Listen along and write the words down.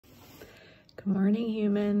Good morning,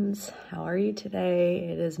 humans. How are you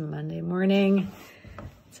today? It is Monday morning.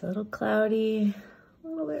 It's a little cloudy, a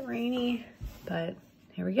little bit rainy, but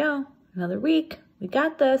here we go. Another week. We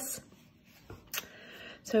got this.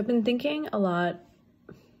 So I've been thinking a lot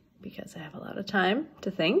because I have a lot of time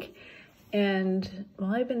to think. And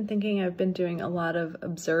while I've been thinking, I've been doing a lot of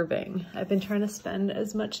observing. I've been trying to spend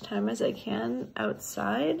as much time as I can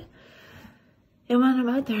outside. And when I'm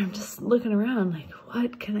out there, I'm just looking around like,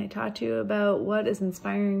 what can I talk to you about? What is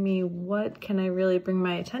inspiring me? What can I really bring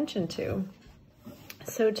my attention to?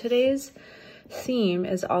 So today's theme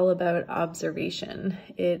is all about observation.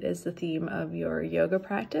 It is the theme of your yoga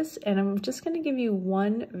practice. And I'm just going to give you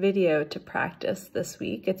one video to practice this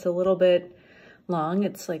week. It's a little bit long.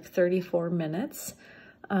 It's like 34 minutes.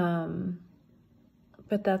 But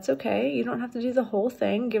that's okay. You don't have to do the whole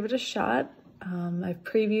thing. Give it a shot. I've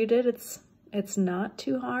previewed it. It's not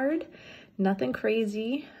too hard, nothing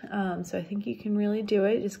crazy. So I think you can really do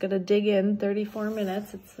it. You just got to dig in 34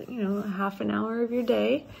 minutes. It's, you know, half an hour of your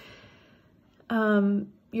day.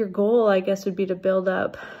 Your goal, I guess, would be to build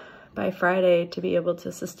up by Friday to be able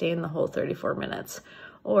to sustain the whole 34 minutes.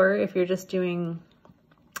 Or if you're just doing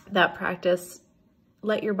that practice,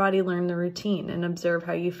 let your body learn the routine and observe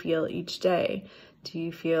how you feel each day. Do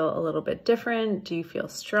you feel a little bit different? Do you feel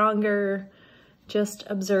stronger? Just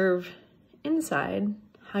observe inside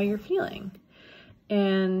how you're feeling.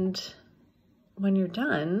 And when you're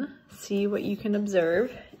done, see what you can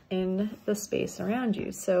observe in the space around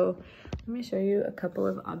you. So let me show you a couple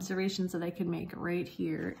of observations that I can make right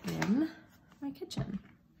here in my kitchen.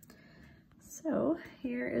 So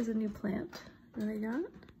here is a new plant that I got.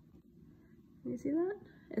 Can you see that?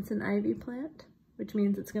 It's an ivy plant, which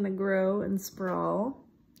means it's going to grow and sprawl.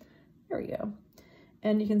 There we go.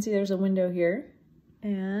 And you can see there's a window here.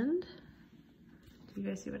 And do you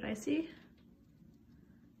guys see what I see?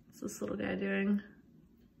 What's this little guy doing?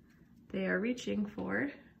 They are reaching for,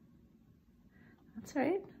 that's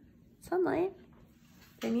right, sunlight.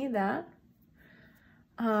 They need that.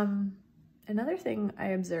 Another thing I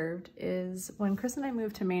observed is when Chris and I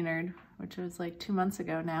moved to Maynard, which was like 2 months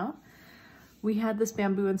ago now, we had this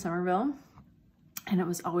bamboo in Somerville and it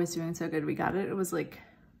was always doing so good. We got it. It was like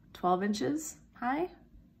 12 inches high.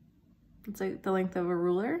 It's like the length of a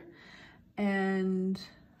ruler. And,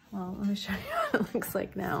 well, let me show you what it looks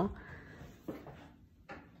like now.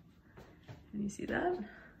 Can you see that?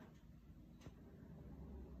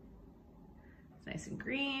 It's nice and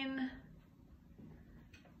green.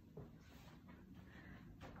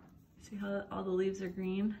 See how all the leaves are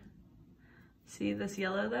green? See this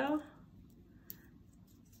yellow though?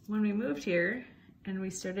 When we moved here and we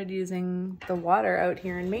started using the water out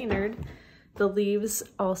here in Maynard, the leaves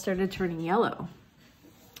all started turning yellow.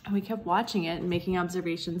 And we kept watching it and making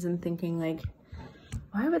observations and thinking like,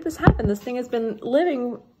 why would this happen? This thing has been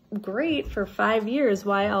living great for 5 years.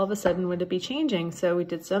 Why all of a sudden would it be changing? So we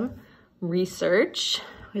did some research.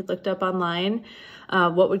 We looked up online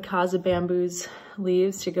what would cause a bamboo's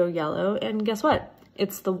leaves to go yellow. And guess what?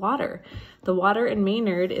 It's the water. The water in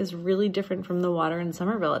Maynard is really different from the water in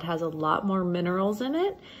Somerville. It has a lot more minerals in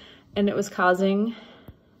it, and it was causing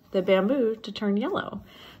the bamboo to turn yellow.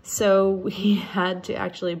 So we had to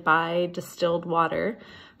actually buy distilled water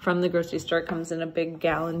from the grocery store. It comes in a big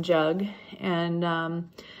gallon jug, and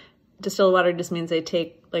distilled water just means they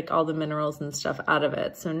take like all the minerals and stuff out of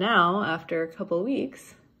it. So now after a couple of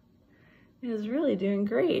weeks, it is really doing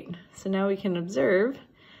great. So now we can observe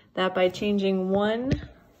that by changing one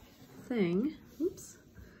thing, oops,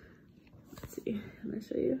 let's see, I'm gonna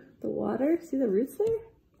show you the water. See the roots there?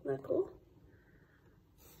 Isn't that cool?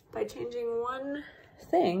 By changing one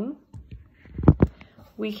thing,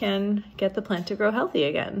 we can get the plant to grow healthy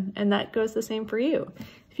again. And that goes the same for you.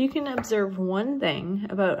 If you can observe one thing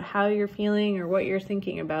about how you're feeling or what you're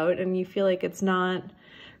thinking about, and you feel like it's not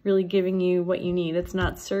really giving you what you need, it's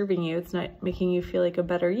not serving you, it's not making you feel like a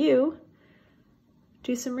better you,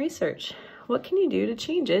 do some research. What can you do to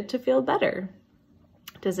change it to feel better?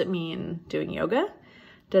 Does it mean doing yoga?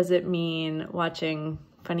 Does it mean watching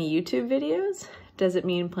funny YouTube videos? Does it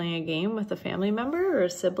mean playing a game with a family member or a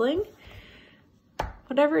sibling?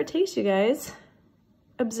 Whatever it takes, you guys.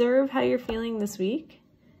 Observe how you're feeling this week.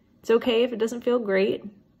 It's okay if it doesn't feel great.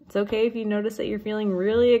 It's okay if you notice that you're feeling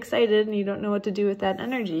really excited and you don't know what to do with that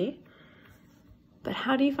energy. But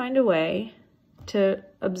how do you find a way to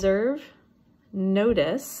observe,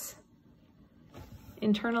 notice,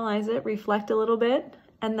 internalize it, reflect a little bit,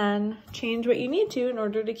 and then change what you need to in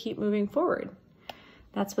order to keep moving forward?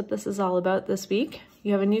 That's what this is all about this week.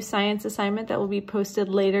 You have a new science assignment that will be posted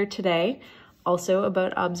later today, also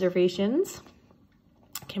about observations.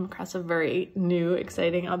 came across a very new,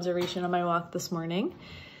 exciting observation on my walk this morning.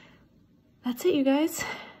 That's it, you guys.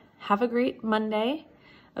 Have a great Monday.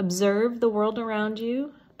 Observe the world around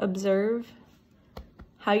you. Observe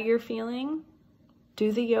how you're feeling.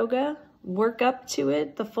 Do the yoga. Work up to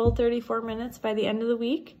it, the full 34 minutes by the end of the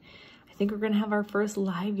week. I think we're gonna have our first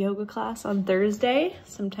live yoga class on Thursday,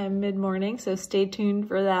 sometime mid-morning, so stay tuned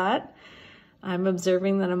for that. I'm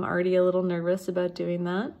observing that I'm already a little nervous about doing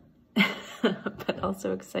that, but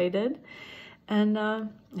also excited. And I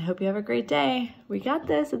hope you have a great day. We got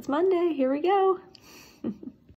this, it's Monday, here we go.